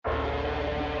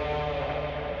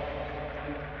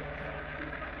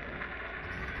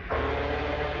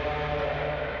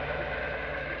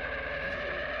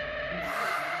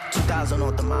2,000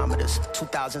 on thermometers,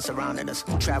 2,000 surrounding us.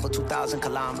 Travel 2,000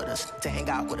 kilometers to hang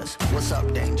out with us. What's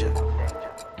up, danger?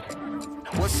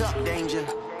 What's up, danger?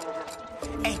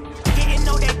 Hey, didn't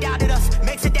know they doubted us.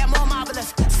 Makes it that more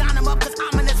marvelous. Sign them up cause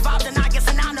ominous vibes and I get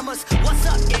synonymous. What's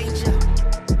up, danger?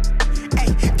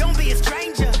 Hey, don't be a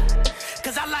stranger.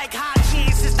 Cause I like high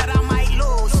chances that I might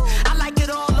lose. I like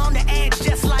it all on the edge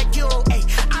just like you. Hey,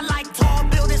 I like tall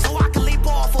buildings so I can leap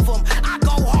off of them. I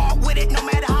go hard with it no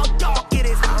matter how dark it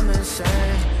is. I'm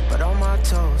insane, but on my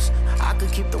toes. I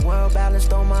could keep the world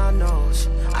balanced on my nose.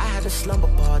 I had a slumber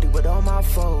party with all my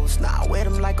foes. Now I wear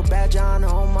them like a badge of honor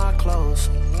on my clothes.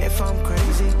 If I'm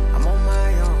crazy, I'm on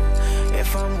my own.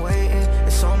 If I'm waiting,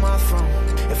 it's on my throne.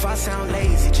 If I sound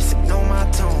lazy, just ignore my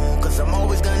tone. Cause I'm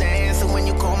always gonna answer when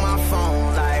you call my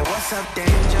phone. Like, what's up,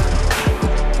 danger?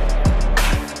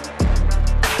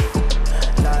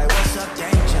 Like, what's up,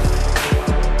 danger?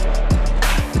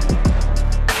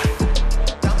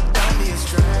 Don't be a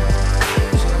stranger.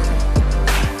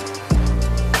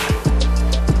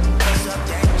 What's up,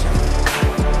 danger?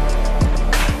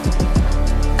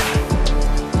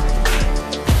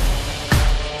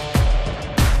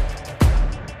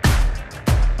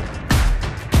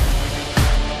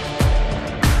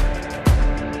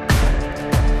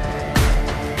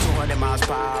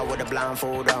 With a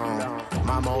blindfold on.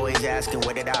 Mama always asking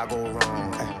where did I go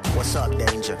wrong. What's up,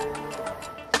 danger?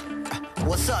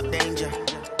 What's up, danger?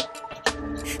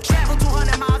 Travel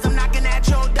 200 miles, I'm knocking at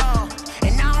your door.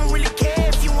 And I don't really care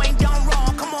if you ain't done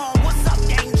wrong. Come on, what's up,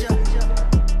 danger?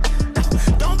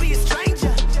 Don't be a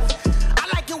stranger. I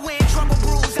like it when trouble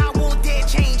brews, I won't dare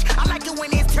change. I like it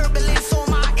when there's turbulence on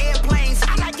my airplanes.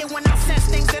 I like it when I sense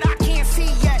things that I can't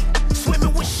see yet.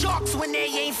 Swimming with sharks when they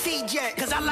ain't feed yet. Cause I like